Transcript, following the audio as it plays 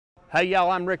Hey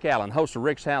y'all, I'm Rick Allen, host of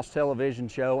Rick's House television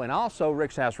show and also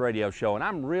Rick's House radio show, and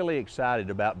I'm really excited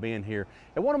about being here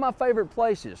at one of my favorite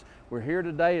places. We're here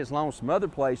today as long as some other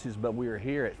places, but we are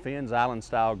here at Finn's Island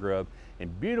Style Grub in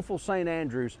beautiful St.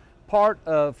 Andrews, part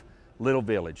of Little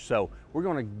Village. So we're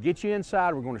going to get you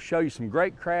inside, we're going to show you some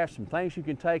great crafts, some things you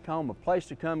can take home, a place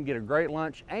to come get a great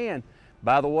lunch, and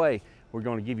by the way, we're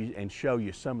going to give you and show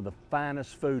you some of the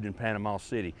finest food in Panama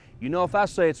City. You know, if I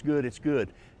say it's good, it's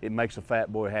good. It makes a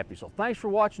fat boy happy. So thanks for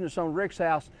watching us on Rick's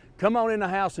House. Come on in the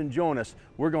house and join us.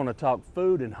 We're going to talk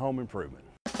food and home improvement.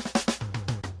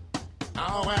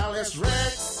 Oh, well, it's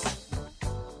Rick's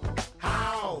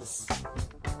House.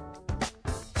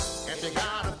 If you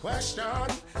got a question,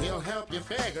 he'll help you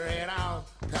figure it out.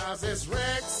 'Cause it's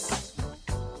Rick's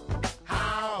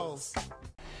House.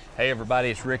 Hey everybody,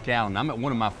 it's Rick Allen. I'm at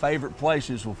one of my favorite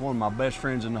places with one of my best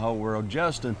friends in the whole world,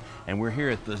 Justin, and we're here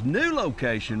at the new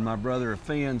location, my brother of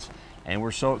Finn's, and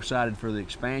we're so excited for the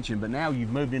expansion. But now you've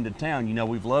moved into town. You know,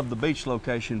 we've loved the beach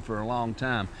location for a long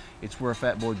time. It's where a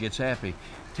fat boy gets happy.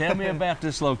 Tell me about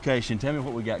this location. Tell me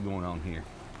what we got going on here.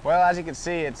 Well, as you can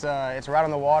see, it's right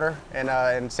on the water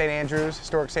in St. Andrews,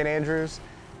 historic St. Andrews,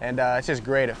 and it's just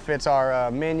great. It fits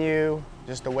our menu,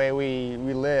 just the way we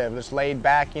live, just laid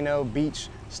back, you know, beach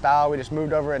style. We just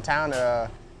moved over in town to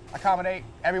accommodate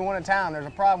everyone in town. There's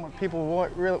a problem with people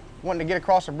wanting to get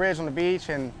across the bridge on the beach,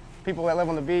 and people that live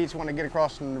on the beach want to get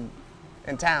across in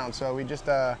town. So we just,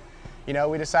 you know,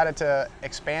 we decided to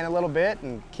expand a little bit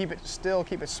and keep it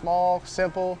small,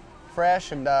 simple,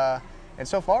 fresh, and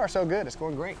so far, so good. It's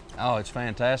going great. Oh, it's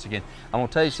fantastic. And I'm going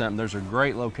to tell you something. There's a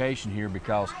great location here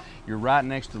because you're right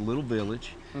next to the Little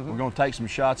Village. We're going to take some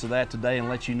shots of that today and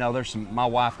let you know there's some, my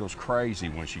wife goes crazy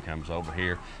when she comes over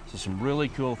here. So some really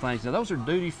cool things. Now, those are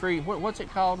duty-free. What's it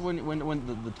called when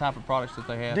the type of products that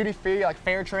they have? Duty-free, like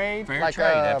fair trade. Fair like,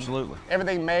 trade, absolutely.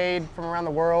 Everything made from around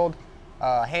the world,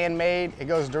 handmade. It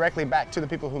goes directly back to the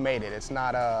people who made it. It's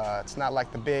not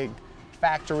like the big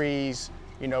factories,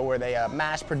 you know, where they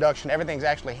mass production. Everything's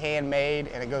actually handmade,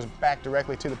 and it goes back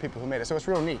directly to the people who made it. So it's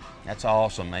real neat. That's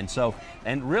awesome.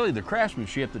 And really the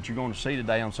craftsmanship that you're going to see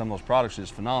today on some of those products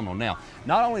is phenomenal. Now,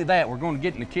 not only that, we're going to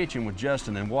get in the kitchen with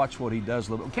Justin and watch what he does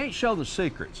a little bit. We can't show the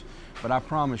secrets, but I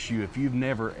promise you, if you've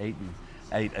never ate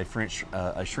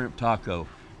a shrimp taco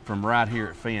from right here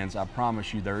at Finn's, I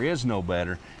promise you there is no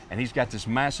better. And he's got this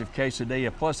massive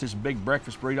quesadilla plus this big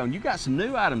breakfast burrito. And you got some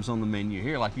new items on the menu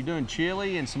here, like you're doing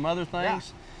chili and some other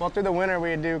things. Yeah. Well, through the winter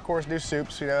we do, of course, do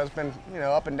soups. You know, it's been, you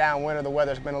know, up and down winter. The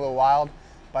weather's been a little wild,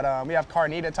 but we have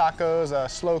carnita tacos,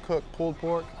 slow cooked pulled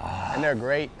pork, and they're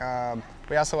great.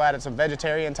 We also added some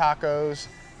vegetarian tacos.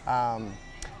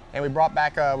 And we brought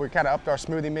back, we kind of upped our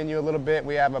smoothie menu a little bit.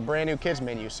 We have a brand new kids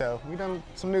menu, so we've done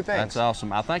some new things. That's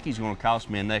awesome. I think he's going to cost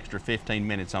me an extra 15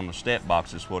 minutes on the step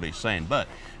box is what he's saying. But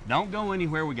don't go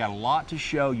anywhere. We got a lot to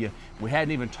show you. We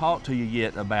hadn't even talked to you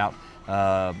yet about,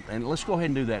 and let's go ahead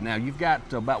and do that now. You've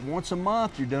got about once a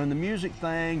month, you're doing the music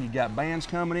thing. You got bands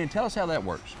coming in. Tell us how that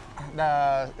works.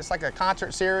 It's like a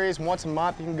concert series once a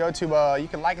month. You can go to, you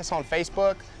can like us on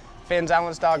Facebook, Finn's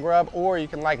Island Style Grub, or you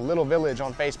can like Little Village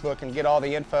on Facebook and get all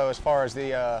the info as far as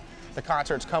the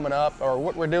concerts coming up or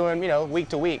what we're doing, you know, week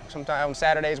to week. Sometimes on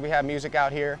Saturdays we have music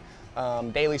out here,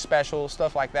 daily specials,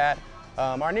 stuff like that.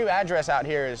 Our new address out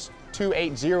here is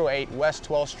 2808 West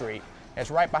 12th Street.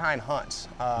 It's right behind Hunt's,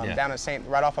 down at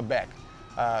right off of Beck.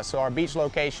 So our beach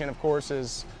location, of course,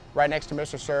 is right next to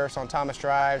Mr. Surf's on Thomas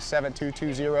Drive,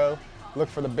 7220. Look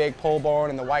for the big pole barn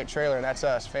and the white trailer, and that's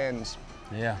us, Finn's.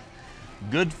 Yeah.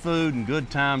 Good food and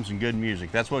good times and good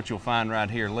music. That's what you'll find right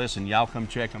here. Listen, y'all come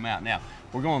check them out. Now,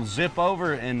 we're going to zip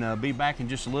over and be back in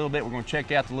just a little bit. We're going to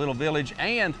check out the Little Village,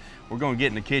 and we're going to get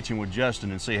in the kitchen with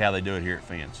Justin and see how they do it here at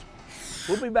Finn's.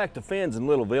 We'll be back to Finn's and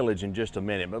Little Village in just a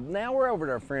minute, but now we're over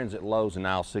to our friends at Lowe's in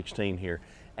aisle 16 here.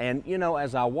 And you know,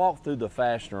 as I walk through the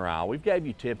fastener aisle, we've gave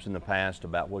you tips in the past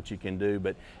about what you can do,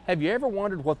 but have you ever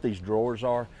wondered what these drawers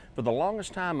are? For the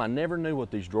longest time, I never knew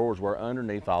what these drawers were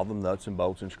underneath all the nuts and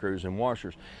bolts and screws and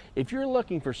washers. If you're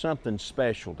looking for something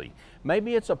specialty,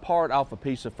 maybe it's a part off a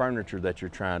piece of furniture that you're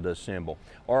trying to assemble,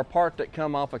 or a part that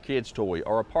come off a kid's toy,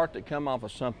 or a part that come off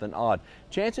of something odd.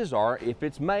 Chances are, if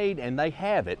it's made and they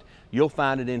have it, you'll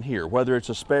find it in here. Whether it's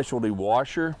a specialty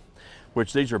washer,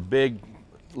 which these are big,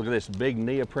 look at this, big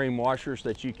neoprene washers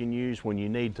that you can use when you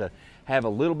need to have a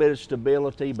little bit of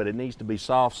stability, but it needs to be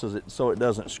soft so it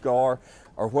doesn't scar,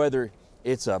 or whether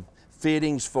it's a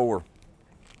fittings for,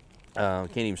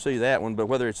 can't even see that one, but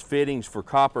whether it's fittings for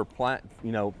copper,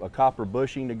 you know, a copper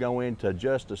bushing to go in to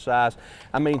adjust the size.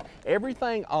 I mean,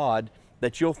 everything odd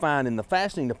that you'll find in the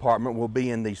fastening department will be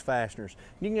in these fasteners.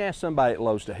 You can ask somebody at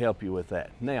Lowe's to help you with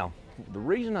that. Now, the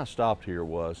reason I stopped here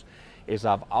is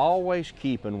I've always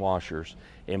keeping washers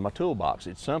in my toolbox.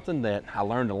 It's something that I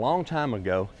learned a long time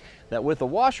ago, that with a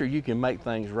washer you can make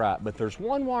things right, but there's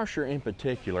one washer in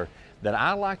particular that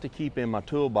I like to keep in my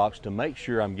toolbox to make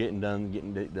sure I'm getting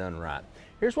it done right.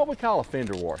 Here's what we call a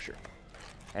fender washer.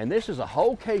 And this is a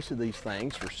whole case of these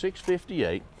things for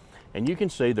 $6.58, and you can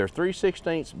see they're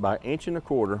 3/16 by 1.25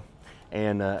 inches.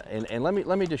 And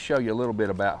let me just show you a little bit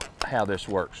about how this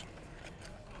works.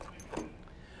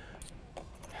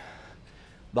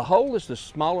 The hole is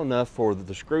small enough for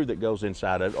the screw that goes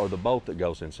inside of it, or the bolt that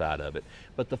goes inside of it.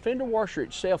 But the fender washer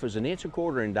itself is 1.25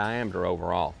 inches in diameter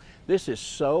overall. This is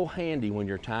so handy when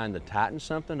you're trying to tighten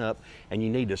something up and you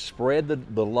need to spread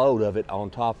the load of it on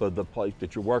top of the plate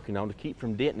that you're working on to keep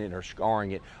from denting it or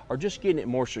scarring it, or just getting it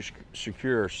more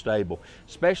secure or stable,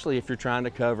 especially if you're trying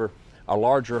to cover a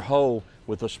larger hole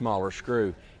with a smaller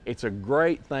screw. It's a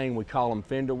great thing. We call them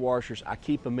fender washers. I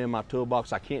keep them in my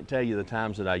toolbox. I can't tell you the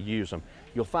times that I use them.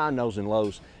 You'll find those in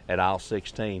Lowe's at aisle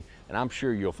 16, and I'm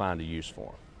sure you'll find a use for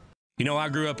them. You know, I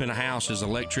grew up in a house as an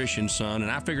electrician's son,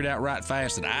 and I figured out right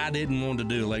fast that I didn't want to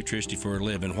do electricity for a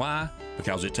living. Why?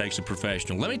 Because it takes a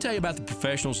professional. Let me tell you about the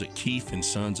professionals at Keefe &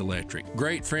 Sons Electric.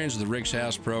 Great friends of the Rick's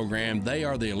House program. They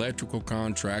are the electrical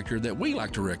contractor that we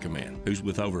like to recommend, who's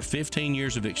with over 15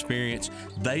 years of experience.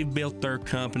 They've built their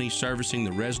company servicing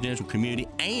the residential community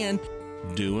and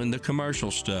doing the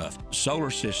commercial stuff. Solar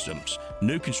systems,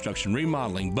 new construction,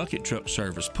 remodeling, bucket truck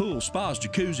service, pools, spas,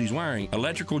 jacuzzis, wiring,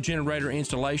 electrical generator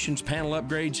installations, panel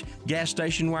upgrades, gas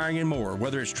station wiring, and more.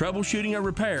 Whether it's troubleshooting or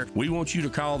repair, we want you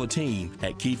to call the team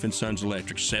at Keefe & Sons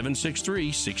Electric,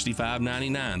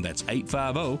 763-6599. That's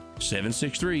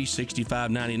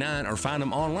 850-763-6599, or find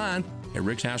them online at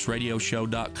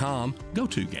rickshouseradioshow.com. Go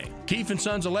to game. Keefe &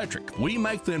 Sons Electric. We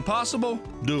make the impossible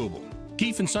doable.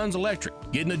 Keefe & Sons Electric,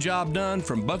 getting the job done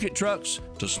from bucket trucks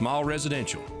to small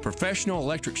residential. Professional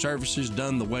electric services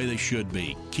done the way they should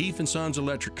be. Keefe & Sons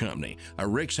Electric Company, a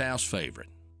Rick's House favorite.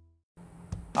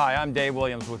 Hi, I'm Dave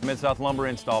Williams with Mid-South Lumber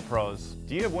Install Pros.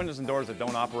 Do you have windows and doors that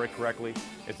don't operate correctly?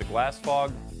 Is the glass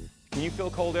fogged? Can you feel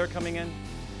cold air coming in?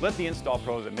 Let the install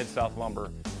pros at Mid-South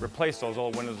Lumber replace those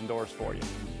old windows and doors for you.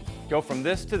 Go from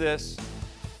this to this,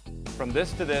 from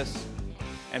this to this,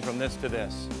 and from this to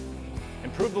this.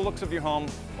 Improve the looks of your home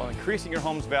while increasing your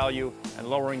home's value and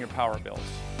lowering your power bills.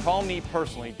 Call me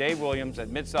personally, Dave Williams at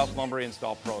Mid-South Lumber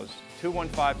Install Pros,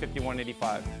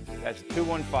 215-5185. That's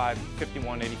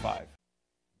 215-5185.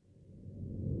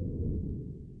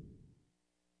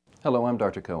 Hello, I'm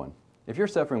Dr. Cohen. If you're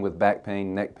suffering with back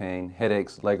pain, neck pain,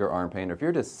 headaches, leg or arm pain, or if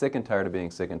you're just sick and tired of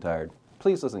being sick and tired,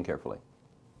 please listen carefully.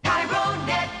 Chiro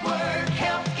Network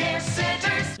Healthcare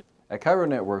Centers. At Chiro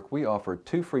Network, we offer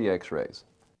 2 free x-rays.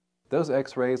 Those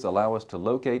x-rays allow us to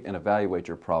locate and evaluate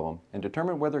your problem and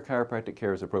determine whether chiropractic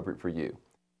care is appropriate for you.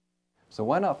 So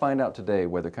why not find out today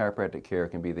whether chiropractic care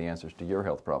can be the answers to your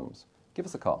health problems? Give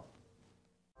us a call.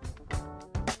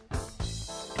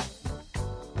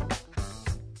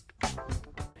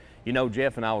 You know,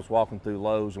 Jeff and I was walking through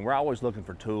Lowe's, and we're always looking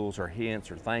for tools or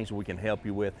hints or things we can help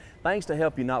you with, things to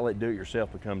help you not let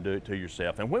do-it-yourself become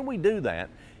do-it-to-yourself. And when we do that,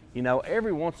 you know,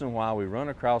 every once in a while we run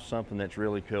across something that's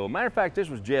really cool. Matter of fact, this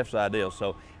was Jeff's idea,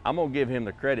 so I'm gonna give him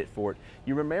the credit for it.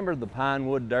 You remember the Pine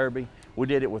Wood Derby? We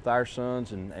did it with our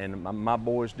sons, and my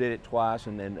boys did it twice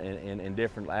in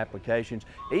different applications.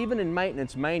 Even in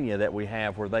Maintenance Mania that we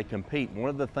have where they compete, one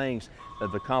of the things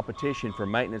of the competition for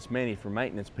Maintenance Mania for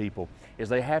maintenance people is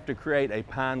they have to create a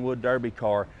Pine Wood Derby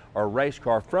car or race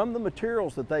car from the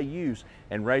materials that they use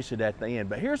and race it at the end.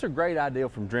 But here's a great idea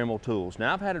from Dremel Tools.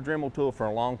 Now, I've had a Dremel tool for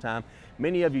a long time.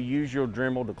 Many of you use your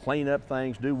Dremel to clean up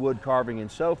things, do wood carving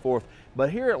and so forth.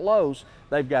 But here at Lowe's,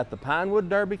 they've got the Pine Wood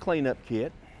Derby cleanup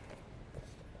kit.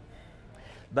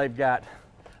 They've got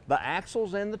the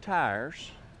axles and the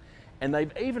tires, and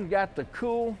they've even got the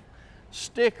cool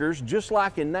stickers, just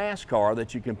like in NASCAR,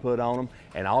 that you can put on them,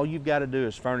 and all you've got to do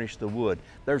is furnish the wood.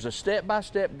 There's a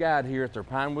step-by-step guide here at their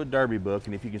Pine Wood Derby book,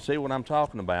 and if you can see what I'm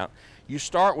talking about, you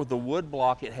start with the wood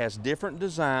block. It has different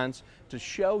designs to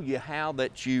show you how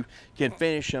that you can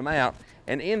finish them out,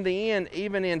 and in the end,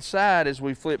 even inside as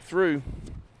we flip through,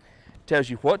 tells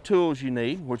you what tools you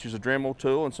need, which is a Dremel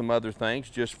tool and some other things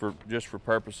just for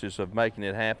purposes of making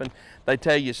it happen. They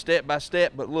tell you step by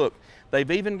step, but look, they've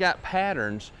even got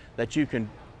patterns that you can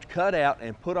cut out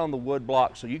and put on the wood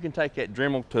block, so you can take that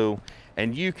Dremel tool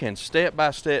and you can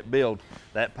step-by-step build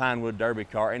that pine wood derby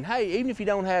car. And hey, even if you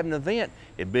don't have an event,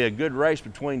 it'd be a good race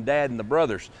between Dad and the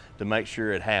brothers to make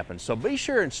sure it happens. So be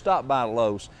sure and stop by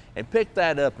Lowe's and pick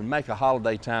that up and make a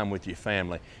holiday time with your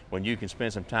family when you can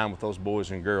spend some time with those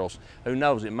boys and girls. Who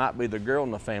knows, it might be the girl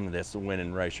in the family that's the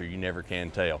winning racer. You never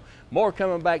can tell. More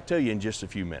coming back to you in just a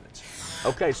few minutes.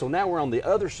 Okay, so now we're on the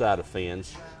other side of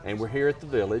Finn's, and we're here at the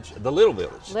village, the Little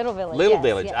Village. Little Village, Little yes,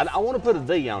 Village. yes. I want to put a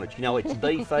D on it. You know, it's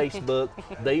the Facebook,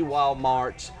 the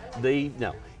Walmarts,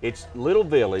 no, it's Little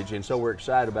Village, and so we're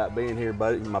excited about being here.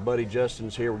 My buddy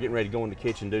Justin's here. We're getting ready to go in the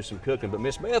kitchen and do some cooking, but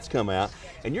Miss Beth's come out,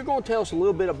 and you're going to tell us a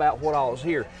little bit about what all is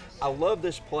here. I love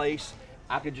this place.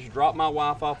 I could just drop my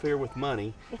wife off here with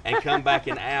money and come back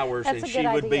in hours, and she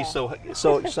would be so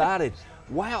excited.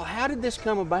 Wow, how did this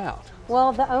come about?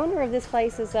 Well, the owner of this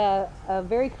place is a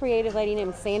very creative lady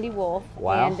named Sandy Wolf.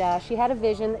 Wow. And she had a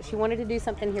vision that she wanted to do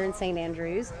something here in St.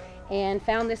 Andrews and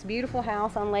found this beautiful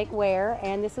house on Lake Ware,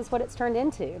 and this is what it's turned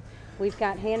into. We've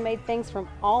got handmade things from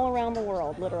all around the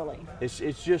world, literally.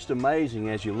 It's just amazing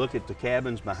as you look at the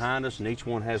cabins behind us, and each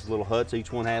one has little huts.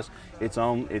 Each one has its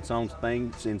own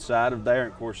things inside of there.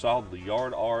 And of course, all the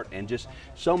yard art and just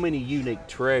so many unique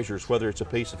treasures, whether it's a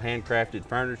piece of handcrafted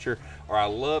furniture or I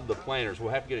love the planters.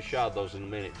 We'll have to get a shot of those in a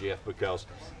minute, Jeff, because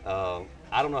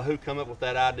I don't know who come up with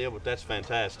that idea, but that's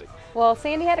fantastic. Well,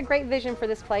 Sandy had a great vision for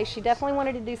this place. She definitely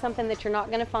wanted to do something that you're not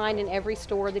going to find in every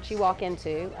store that you walk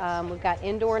into. We've got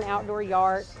indoor and outdoor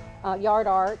yard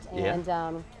art,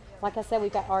 and like I said,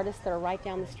 we've got artists that are right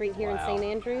down the street here in St.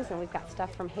 Andrews, and we've got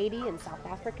stuff from Haiti and South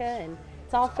Africa, and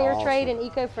it's all fair trade and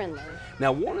eco-friendly.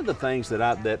 Now, one of the things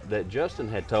that Justin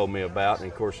had told me about, and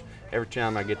of course, every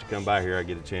time I get to come by here, I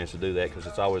get a chance to do that because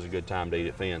it's always a good time to eat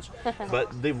at Finn's.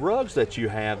 But the rugs that you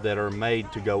have that are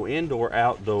made to go indoor,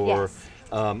 outdoor, yes.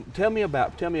 Tell me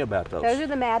about those. Those are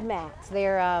the Mad Mats.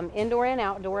 They're indoor and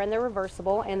outdoor, and they're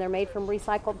reversible, and they're made from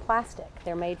recycled plastic.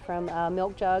 They're made from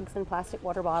milk jugs and plastic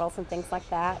water bottles and things like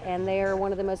that, and they're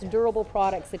one of the most durable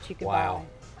products that you could buy.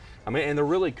 I mean, and they're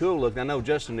really cool looking. I know,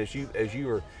 Justin, as you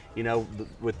were, you know,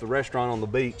 with the restaurant on the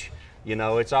beach, you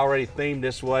know, it's already themed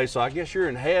this way, so I guess you're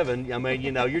in heaven. I mean,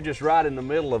 you know, you're just right in the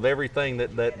middle of everything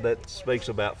that speaks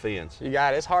about Finn's. You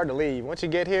got it. It's hard to leave. Once you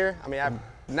get here, I mean, I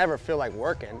never feel like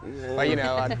working. But, you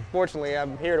know, unfortunately,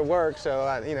 I'm here to work, so,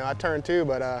 I turn to,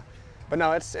 but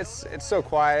no, it's so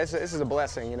quiet. This is a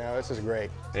blessing, you know. This is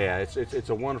great. Yeah, it's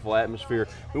a wonderful atmosphere.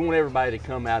 We want everybody to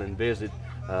come out and visit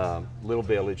Little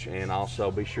Village, and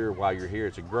also be sure while you're here,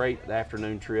 it's a great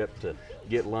afternoon trip to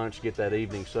get lunch, get that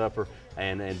evening supper,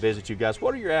 and visit you guys.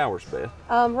 What are your hours, Beth?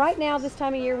 Right now, this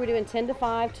time of year, we're doing 10 to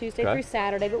 5, Tuesday through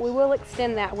Saturday, but we will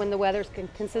extend that when the weather's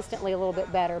consistently a little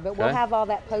bit better. But we'll have all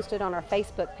that posted on our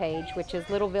Facebook page, which is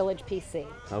Little Village PC.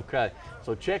 Okay,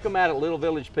 so check them out at Little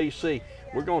Village PC.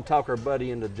 We're going to talk our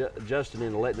buddy into Justin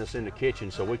into letting us in the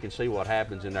kitchen so we can see what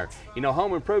happens in there. You know,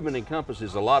 home improvement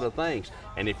encompasses a lot of things,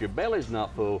 and if your belly's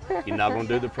not full, you're not going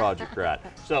to do the project right.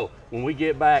 So when we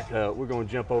get back, we're going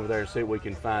to jump over there and see what we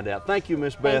can find out. Thank you,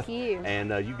 Miss Beth. Thank you.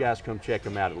 And you guys come check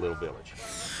them out at Little Village.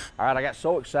 All right, I got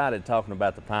so excited talking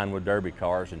about the Pinewood Derby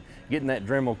cars and getting that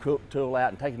Dremel tool out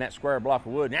and taking that square block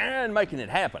of wood and making it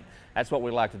happen. That's what we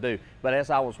like to do. But as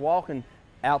I was walking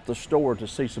out the store to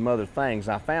see some other things,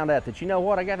 I found out that, you know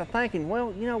what, I got to thinking,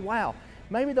 well, you know, wow,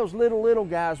 maybe those little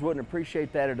guys wouldn't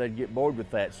appreciate that, or they'd get bored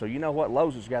with that. So you know what,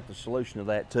 Lowe's has got the solution to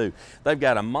that too. They've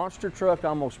got a monster truck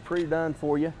almost pre-done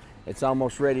for you. It's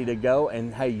almost ready to go,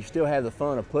 and hey, you still have the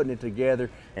fun of putting it together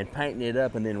and painting it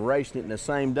up and then racing it in the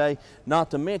same day.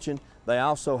 Not to mention, they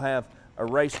also have a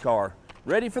race car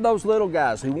ready for those little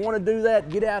guys who want to do that.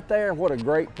 Get out there. What a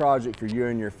great project for you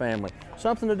and your family.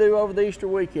 Something to do over the Easter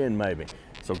weekend maybe.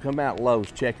 So come out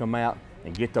Lowe's, check them out,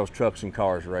 and get those trucks and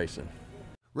cars racing.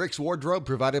 Rick's Wardrobe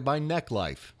provided by Neck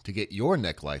Life. To get your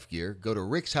Neck Life gear, go to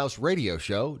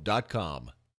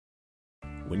rickshouseradioshow.com.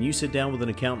 When you sit down with an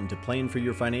accountant to plan for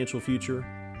your financial future,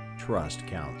 trust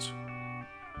counts.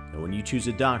 And when you choose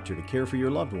a doctor to care for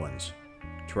your loved ones,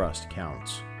 trust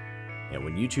counts. And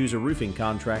when you choose a roofing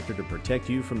contractor to protect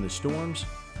you from the storms,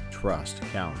 trust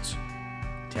counts.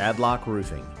 Tadlock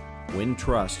Roofing, when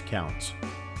trust counts.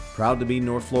 Proud to be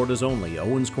North Florida's only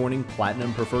Owens Corning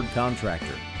Platinum Preferred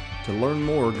Contractor. To learn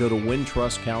more, go to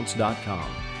whentrustcounts.com.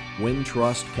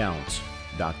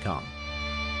 whentrustcounts.com.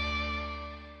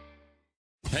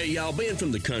 Hey, y'all, being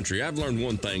from the country, I've learned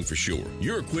one thing for sure.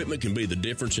 Your equipment can be the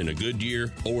difference in a good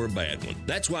year or a bad one.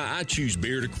 That's why I choose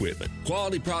Beard Equipment.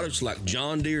 Quality products like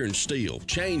John Deere and Steel,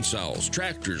 chainsaws,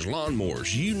 tractors,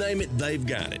 lawnmowers, you name it, they've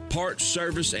got it. Parts,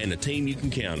 service, and a team you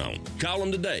can count on. Call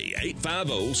them today,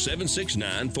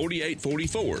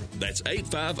 850-769-4844. That's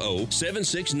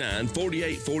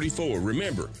 850-769-4844.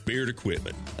 Remember, Beard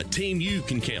Equipment, a team you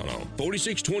can count on.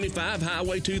 4625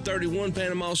 Highway 231,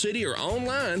 Panama City, or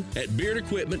online at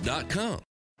beardequipment.com.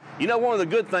 You know, one of the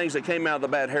good things that came out of the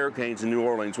bad hurricanes in New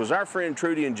Orleans was our friend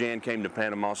Trudy and Jan came to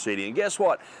Panama City, and guess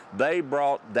what? They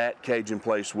brought that Cajun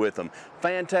place with them.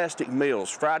 Fantastic meals,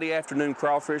 Friday afternoon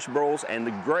crawfish broils, and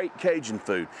the great Cajun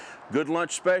food. Good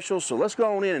lunch specials, so let's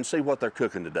go on in and see what they're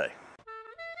cooking today.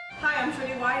 Hi, I'm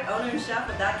Trudy White, owner and chef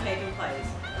at That Cajun Place.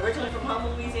 Originally from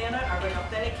Houma, Louisiana, I bring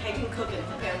authentic Cajun cooking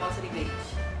to Panama City Beach.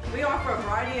 We offer a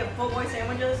variety of po' boy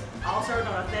sandwiches, all served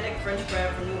on authentic French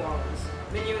bread from New Orleans.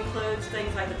 Menu includes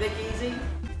things like the Big Easy,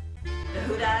 the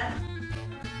Houdat,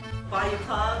 Bayou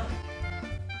Club,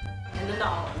 and the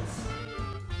Nolans.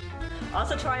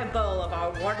 Also try a bowl of our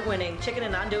award-winning chicken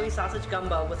and andouille sausage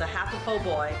gumbo with a half a po'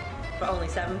 boy for only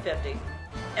 $7.50.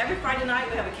 Every Friday night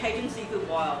we have a Cajun seafood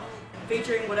boil,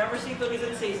 featuring whatever seafood is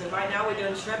in season. Right now we're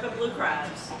doing shrimp and blue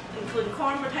crabs, including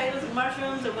corn, potatoes, and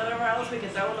mushrooms, and whatever else we can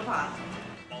throw in the pot.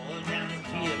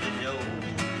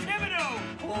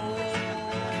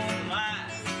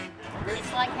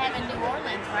 It's like having New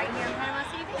Orleans right here in Panama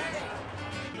City Beach.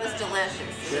 It's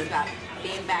delicious. It's about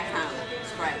being back home.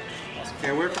 It's great.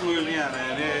 Okay, we're from Louisiana,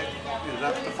 and it is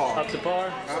up to par. Up to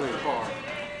par? Up to par.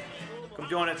 Come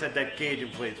join us at That Cajun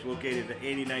Place, located at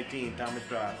 8019 Thomas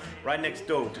Drive, right next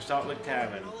door to Salt Lake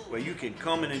Tavern, where you can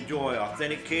come and enjoy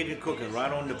authentic Cajun cooking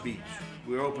right on the beach.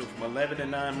 We're open from 11 to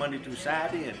 9 Monday through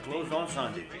Saturday and closed on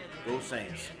Sunday. Go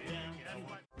Saints.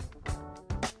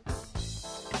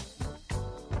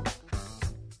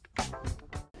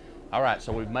 All right,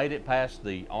 so we've made it past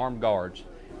the armed guards.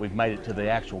 We've made it to the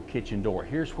actual kitchen door.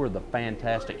 Here's where the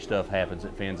fantastic stuff happens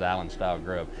at Finn's Island Style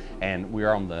Grub. And we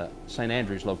are on the St.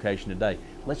 Andrews location today.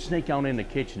 Let's sneak on in the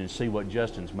kitchen and see what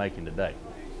Justin's making today.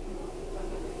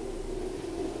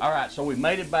 All right, so we've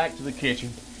made it back to the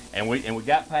kitchen, and we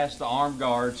got past the armed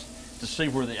guards to see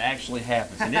where it actually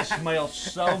happens. And it smells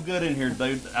so good in here,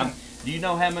 dude. Do you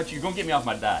know how much you're gonna get me off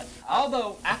my diet?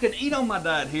 Although I can eat on my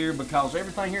diet here because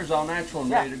everything here is all natural and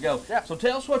ready to go. Yeah. So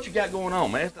tell us what you got going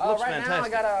on, man. It looks right fantastic. Now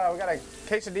we got a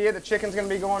quesadilla. The chicken's gonna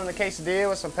be going in the quesadilla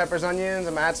with some peppers, onions.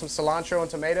 I'm gonna add some cilantro and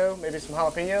tomato, maybe some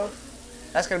jalapeno.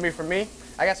 That's gonna be for me.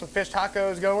 I got some fish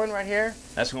tacos going right here.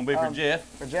 That's gonna be for Jeff.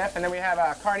 For Jeff, and then we have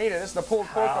carnita. This is the pulled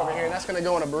pork over here, and that's gonna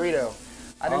go in a burrito.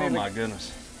 Oh my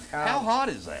goodness! How hot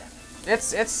is that?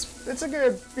 It's a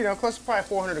good, close to probably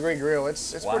 400-degree grill.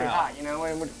 It's pretty hot,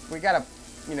 and we gotta,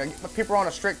 people are on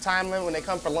a strict time limit when they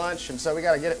come for lunch, and so we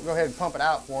gotta go ahead and pump it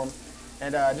out for them,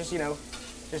 and just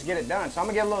get it done. So I'm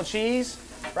gonna get a little cheese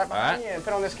right behind you and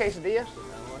put on this quesadilla.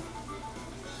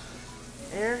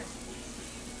 Here.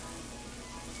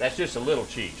 That's just a little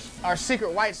cheese. Our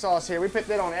secret white sauce here, we put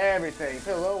that on everything.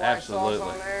 Put a little white sauce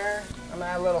on there. I'm gonna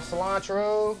add a little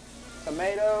cilantro,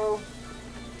 tomato.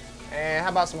 And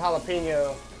how about some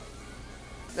jalapeno?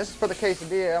 This is for the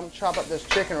quesadilla. I'm gonna chop up this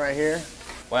chicken right here.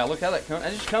 Wow, look how that comes.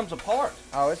 It just comes apart.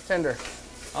 Oh, it's tender.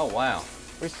 Oh, wow.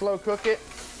 We slow cook it.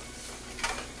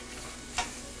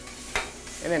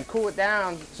 And then cool it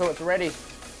down so it's ready.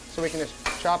 So we can just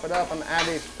chop it up. I'm gonna add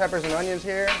these peppers and onions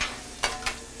here.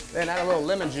 Then add a little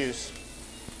lemon juice.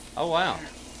 Oh, wow.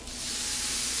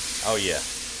 Oh, yeah.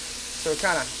 So it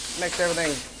kind of makes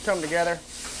everything come together.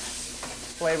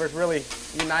 Flavors really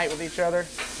unite with each other.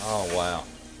 Oh, wow.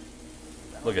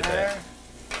 Look at that.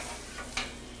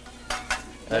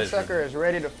 That sucker is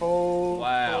ready to fold.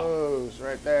 Wow. Close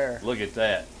right there. Look at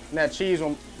that. And that cheese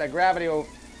that gravity will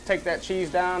take that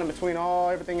cheese down in between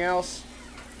everything else.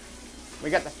 We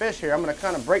got the fish here. I'm gonna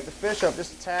kind of break the fish up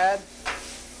just a tad.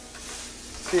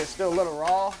 See, it's still a little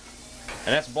raw.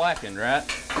 And that's blackened, right?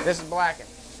 This is blackened.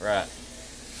 Right.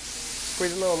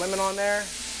 Squeeze a little lemon on there.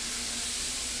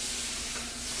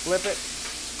 Flip it.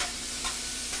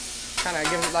 Kind of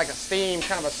gives it like a steam,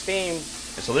 kind of a steam.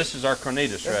 And so this is our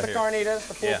carnitas right here. This is the carnitas,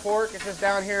 the pulled pork. It's just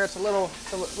down here. It's a little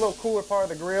cooler part of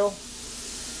the grill.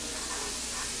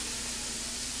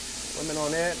 Lemon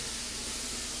on it.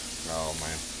 Oh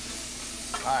man.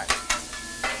 All right.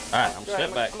 All right, I'm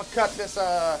step back. I'm gonna cut this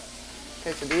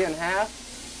quesadilla in half.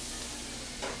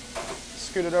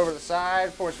 Scoot it over to the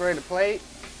side before it's ready to plate.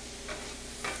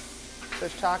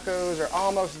 Fish tacos are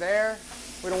almost there.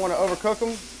 We don't want to overcook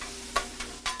them.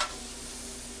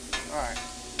 All right.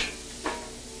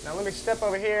 Now let me step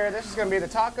over here. This is going to be the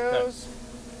tacos.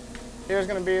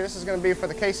 This is gonna be for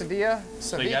the quesadilla.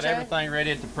 So you got everything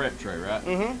ready at the prep tray, right?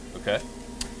 Mm-hmm. Okay.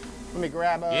 Let me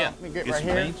grab, let me get right some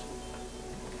here. beans.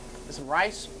 Get some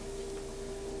rice.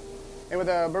 And with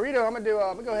a burrito, I'm gonna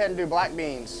go ahead and do black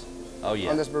beans. Oh yeah.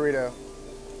 On this burrito.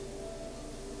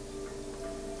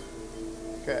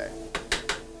 Okay.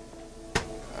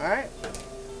 All right.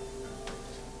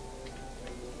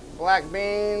 Black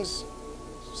beans,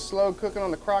 slow cooking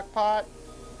on the crock pot.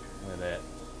 Look at that.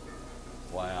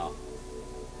 Wow.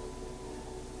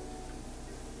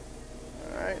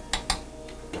 All right.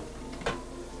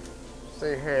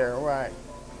 See here, all right.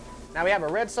 Now we have a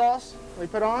red sauce we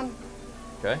put on.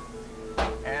 Okay.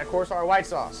 And of course our white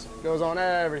sauce goes on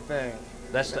everything.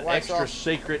 That's the extra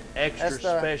secret, extra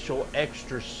special,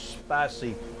 extra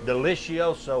spicy,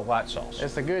 delicioso white sauce.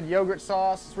 It's a good yogurt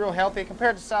sauce. It's real healthy.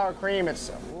 Compared to sour cream, it's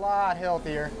a lot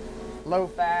healthier. Low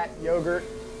fat yogurt.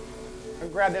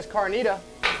 And grab this carnita.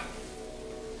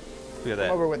 Look at that.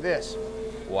 Come over with this.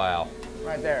 Wow.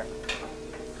 Right there.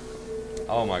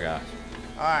 Oh my gosh.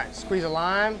 All right, squeeze a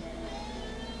lime.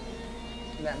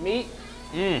 And that meat.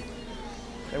 Mmm.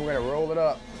 Then we're gonna roll it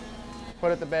up.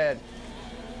 Put it to bed.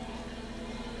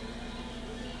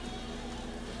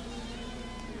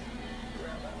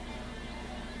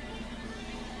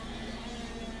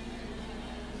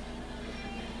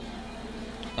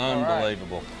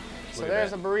 Unbelievable. Right. So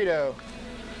there's the burrito.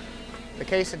 The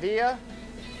quesadilla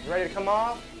is ready to come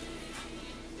off.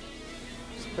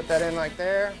 Just put that in like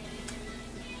there.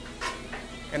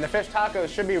 And the fish tacos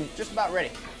should be just about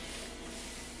ready.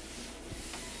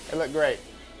 They look great.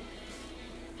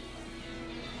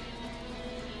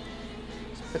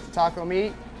 Just put the taco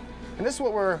meat. And this is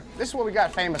what we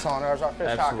got famous on our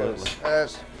fish tacos.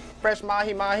 It's fresh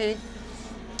mahi.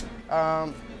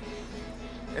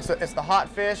 It's the hot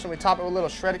fish, and we top it with a little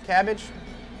shredded cabbage,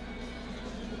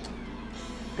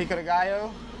 pico de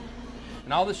gallo.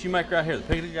 And all this you make right here, the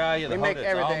pico de gallo, the whole,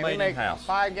 it's all made in-house.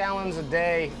 5 gallons a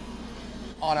day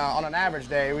on an average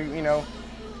day.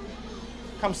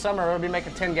 Come summer, we'll be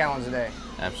making 10 gallons a day.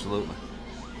 Absolutely.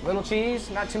 Little cheese,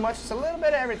 not too much, just a little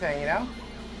bit of everything, Yeah.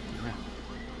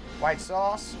 White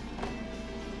sauce,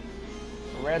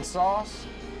 red sauce.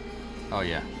 Oh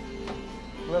yeah.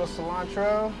 A little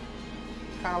cilantro.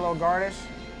 Kind of a little garnish.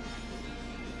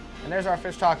 And there's our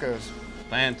fish tacos.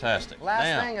 Fantastic.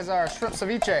 Last thing is our shrimp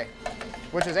ceviche,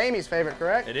 which is Amy's favorite,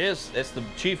 correct? It is. It's the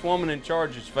chief woman in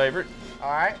charge's favorite. All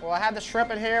right. Well, I have the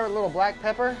shrimp in here with a little black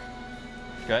pepper.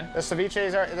 Okay. The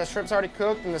shrimp's already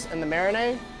cooked in the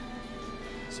marinade.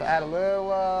 So add a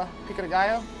little pico de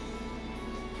gallo,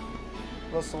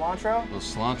 a little cilantro. A little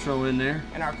cilantro in there.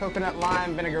 And our coconut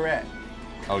lime vinaigrette.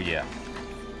 Oh yeah.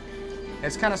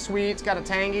 It's kind of sweet. It's got a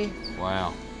tangy.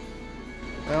 Wow.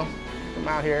 Well, come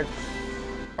out here.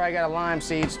 Probably got a lime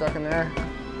seed stuck in there.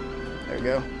 There we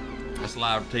go. That's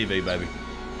live TV, baby.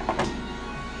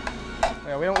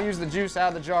 Yeah, we don't use the juice out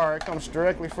of the jar. It comes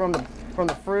directly from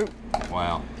the fruit.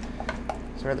 Wow.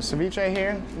 So we have the ceviche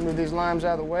here. Move these limes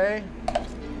out of the way.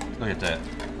 Look at that.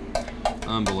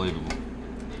 Unbelievable.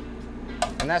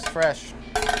 And that's fresh.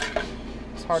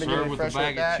 It's hard to get any fresher with that. Serve with a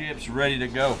bag of chips ready to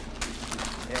go.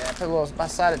 Yeah, put a little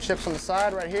side chips on the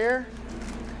side right here.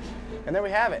 And there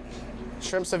we have it.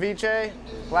 Shrimp ceviche,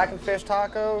 blackened fish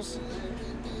tacos,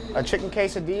 a chicken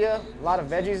quesadilla, a lot of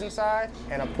veggies inside,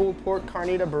 and a pulled pork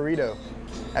carnita burrito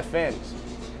at Finn's.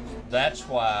 That's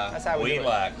why we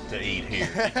like to eat here.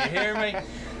 Did you hear me?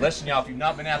 Listen, y'all, if you've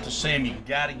not been out to see them, you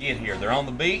got to get here. They're on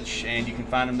the beach, and you can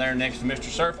find them there next to Mr.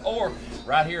 Surf, or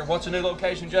right here. What's the new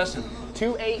location, Justin?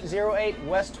 2808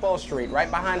 West 12th Street, right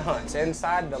behind Hunt's,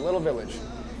 inside the little village.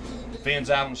 Finn's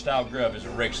Island Style Grub is a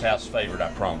Rick's House favorite,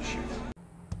 I promise you.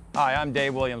 Hi, I'm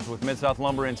Dave Williams with Mid-South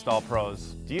Lumber Install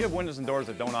Pros. Do you have windows and doors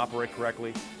that don't operate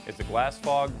correctly? Is the glass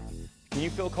fogged? Can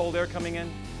you feel cold air coming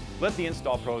in? Let the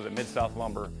install pros at Mid-South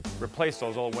Lumber replace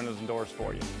those old windows and doors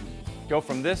for you. Go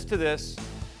from this to this,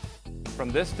 from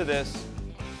this to this,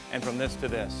 and from this to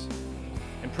this.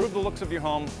 Improve the looks of your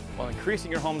home while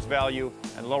increasing your home's value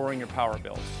and lowering your power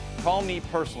bills. Call me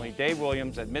personally, Dave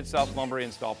Williams at Mid-South Lumber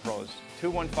Install Pros,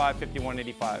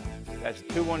 215-5185. That's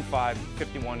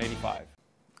 215-5185.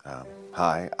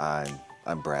 Hi,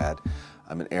 I'm Brad.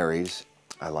 I'm an Aries.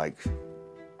 I like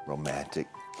romantic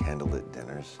candlelit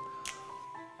dinners.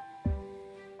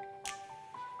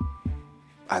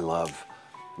 I love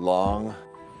long,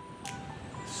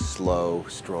 slow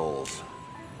strolls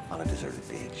on a deserted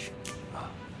beach.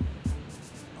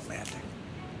 Romantic.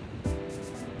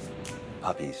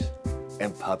 Puppies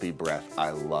and puppy breath. I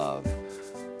love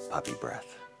puppy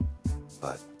breath.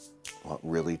 But what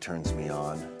really turns me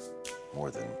on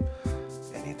more than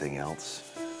anything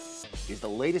else is the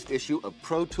latest issue of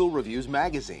Pro Tool Reviews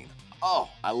magazine. Oh,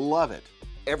 I love it.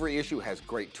 Every issue has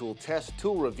great tool tests,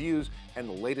 tool reviews, and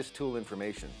the latest tool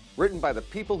information. Written by the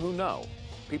people who know,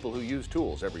 people who use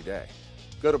tools every day.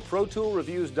 Go to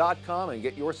ProToolReviews.com and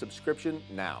get your subscription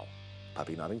now.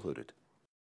 Puppy not included.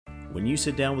 When you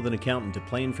sit down with an accountant to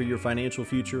plan for your financial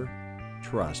future,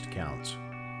 trust counts.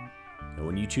 And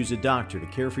when you choose a doctor to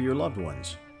care for your loved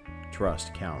ones,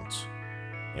 trust counts.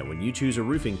 And when you choose a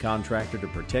roofing contractor to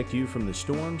protect you from the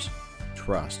storms,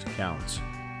 trust counts.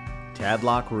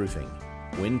 Tadlock Roofing,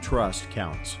 when trust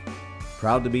counts.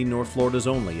 Proud to be North Florida's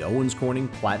only Owens Corning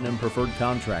Platinum Preferred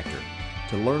Contractor.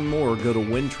 To learn more, go to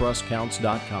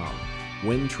whentrustcounts.com.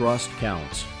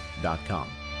 whentrustcounts.com.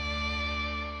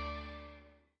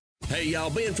 Hey y'all,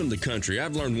 being from the country,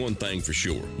 I've learned one thing for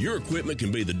sure. Your equipment can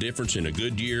be the difference in a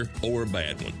good year or a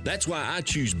bad one. That's why I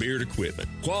choose Beard Equipment.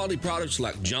 Quality products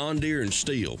like John Deere and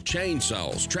Steel,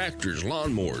 chainsaws, tractors,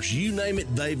 lawnmowers, you name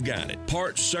it, they've got it.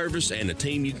 Parts, service, and a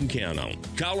team you can count on.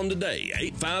 Call them today,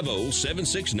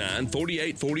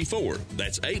 850-769-4844.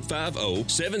 That's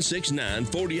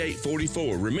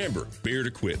 850-769-4844. Remember, Beard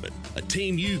Equipment, a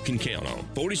team you can count on.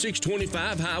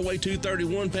 4625 Highway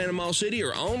 231, Panama City,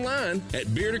 or online at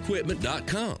beardequipment.com.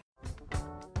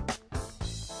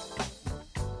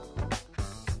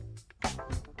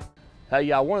 Hey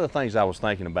y'all, one of the things I was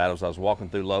thinking about as I was walking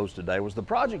through Lowe's today was the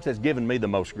project that's given me the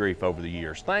most grief over the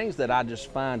years. Things that I just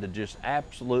find to just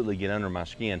absolutely get under my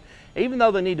skin. Even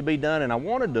though they need to be done and I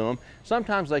want to do them,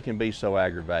 sometimes they can be so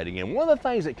aggravating. And one of the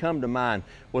things that come to mind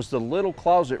was the little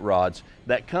closet rods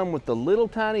that come with the little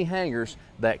tiny hangers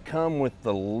that come with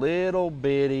the little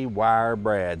bitty wire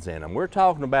brads in them. We're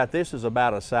talking about, this is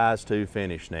about a size 2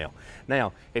 finish nail.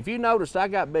 Now, if you noticed, I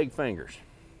got big fingers.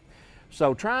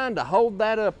 So trying to hold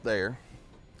that up there,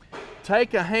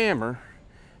 take a hammer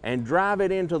and drive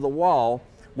it into the wall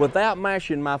without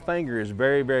mashing my finger is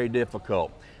very, very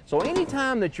difficult. So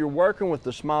anytime that you're working with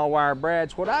the small wire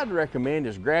brads, what I'd recommend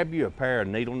is grab you a pair of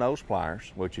needle nose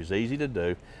pliers, which is easy to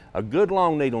do, a good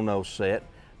long needle nose set,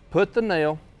 put the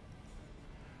nail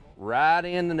right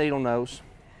in the needle nose,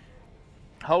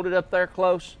 hold it up there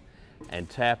close, and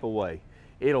tap away.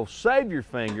 It'll save your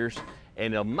fingers,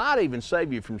 and it might even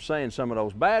save you from saying some of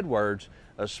those bad words,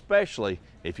 especially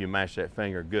if you mash that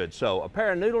finger good. So a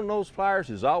pair of needle nose pliers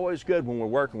is always good when we're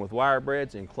working with wire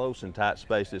brads in close and tight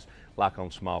spaces like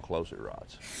on small closet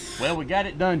rods. Well, we got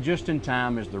it done just in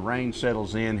time as the rain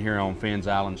settles in here on Finn's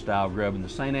Island Style Grub in the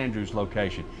St. Andrews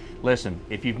location. Listen,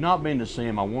 if you've not been to see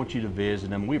them, I want you to visit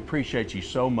them. We appreciate you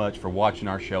so much for watching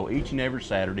our show each and every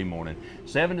Saturday morning,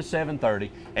 7 to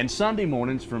 7:30, and Sunday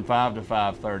mornings from 5 to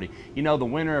 5:30. You know, the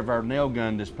winner of our nail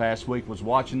gun this past week was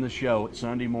watching the show at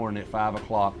Sunday morning at 5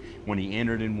 o'clock when he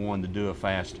entered and won to do a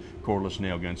fast cordless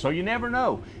nail gun. So you never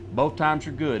know. Both times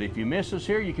are good. If you miss us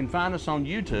here, you can find us on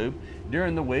YouTube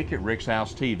during the week at Rick's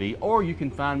House TV, or you can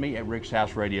find me at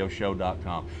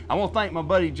rickshousradioshow.com. I want to thank my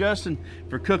buddy Justin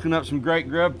for cooking up some great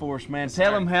grub for us, man.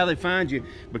 Tell them how they find you,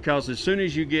 because as soon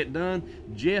as you get done,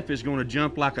 Jeff is going to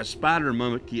jump like a spider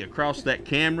monkey across that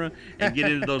camera and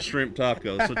get into those shrimp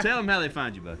tacos. So tell them how they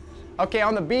find you, buddy. Okay,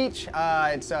 on the beach,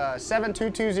 it's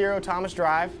 7220 Thomas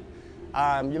Drive.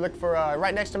 You look for,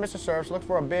 right next to Mr. Surfs, look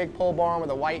for a big pole barn with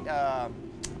a white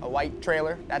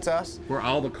trailer. That's us. Where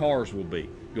all the cars will be.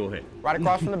 Go ahead. Right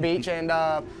across from the beach. And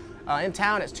in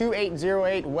town, it's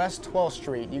 2808 West 12th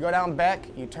Street. You go down Beck,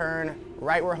 you turn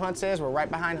right where Hunt's is. We're right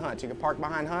behind Hunt's. You can park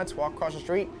behind Hunt's, walk across the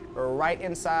street. We're right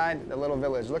inside the little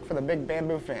village. Look for the big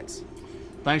bamboo fence.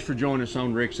 Thanks for joining us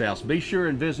on Rick's House. Be sure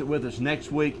and visit with us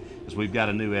next week as we've got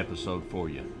a new episode for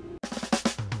you.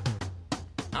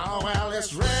 Oh, well,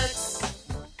 it's Rick's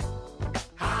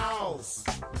House.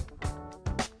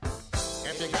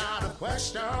 If you got a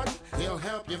question, he'll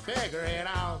help you figure it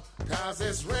out. 'Cause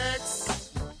it's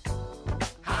Rick's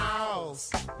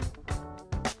House.